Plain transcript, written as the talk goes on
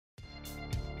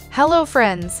Hello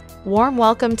friends, warm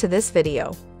welcome to this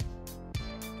video.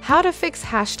 How to fix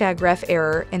 #ref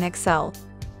error in Excel.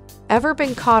 Ever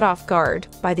been caught off guard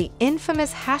by the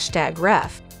infamous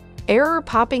 #ref error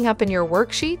popping up in your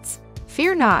worksheets?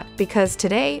 Fear not, because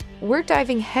today we're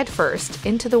diving headfirst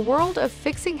into the world of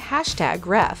fixing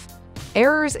 #ref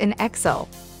errors in Excel.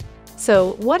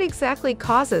 So what exactly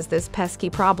causes this pesky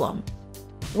problem?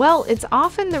 Well, it's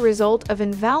often the result of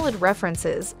invalid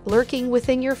references lurking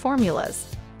within your formulas.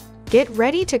 Get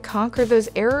ready to conquer those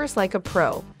errors like a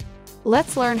pro.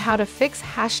 Let's learn how to fix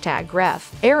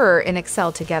 #ref error in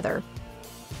Excel together.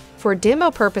 For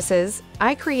demo purposes,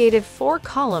 I created 4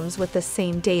 columns with the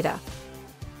same data.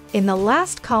 In the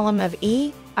last column of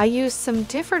E, I used some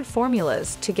different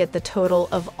formulas to get the total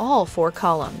of all 4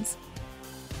 columns.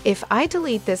 If I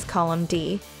delete this column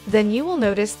D, then you will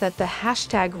notice that the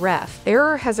 #ref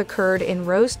error has occurred in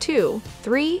rows 2,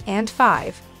 3, and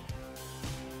 5.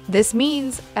 This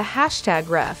means a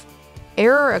 #ref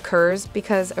error occurs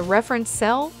because a reference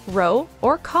cell, row,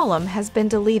 or column has been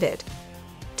deleted.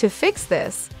 To fix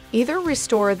this, either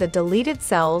restore the deleted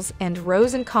cells and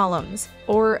rows and columns,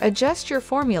 or adjust your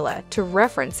formula to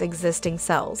reference existing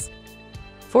cells.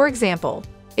 For example,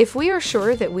 if we are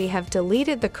sure that we have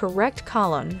deleted the correct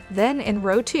column, then in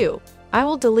row 2, I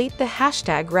will delete the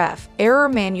 #ref error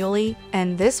manually,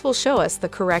 and this will show us the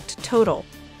correct total.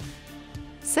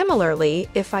 Similarly,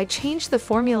 if I change the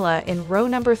formula in row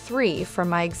number 3 from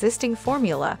my existing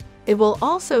formula, it will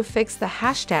also fix the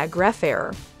 #ref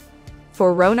error.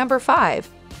 For row number 5,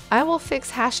 I will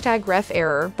fix #ref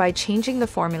error by changing the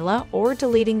formula or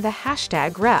deleting the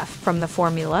 #ref from the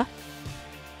formula.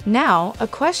 Now, a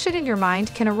question in your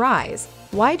mind can arise.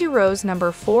 Why do rows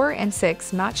number 4 and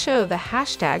 6 not show the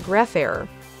 #ref error?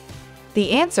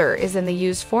 The answer is in the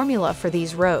used formula for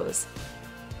these rows.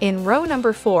 In row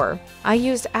number 4, I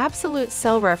used absolute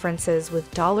cell references with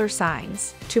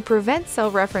 $signs to prevent cell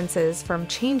references from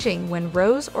changing when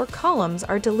rows or columns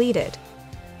are deleted.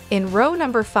 In row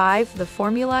number 5, the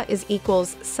formula is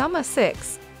equals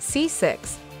summa6,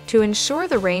 C6, to ensure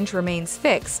the range remains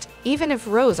fixed even if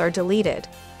rows are deleted.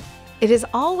 It is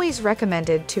always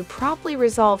recommended to promptly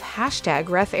resolve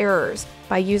 #ref errors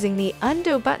by using the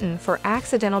undo button for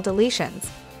accidental deletions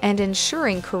and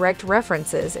ensuring correct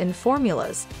references in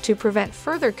formulas to prevent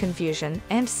further confusion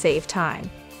and save time.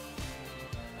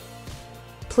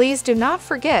 Please do not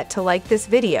forget to like this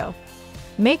video.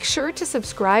 Make sure to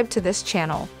subscribe to this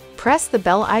channel. Press the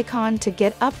bell icon to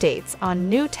get updates on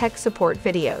new tech support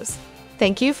videos.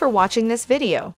 Thank you for watching this video.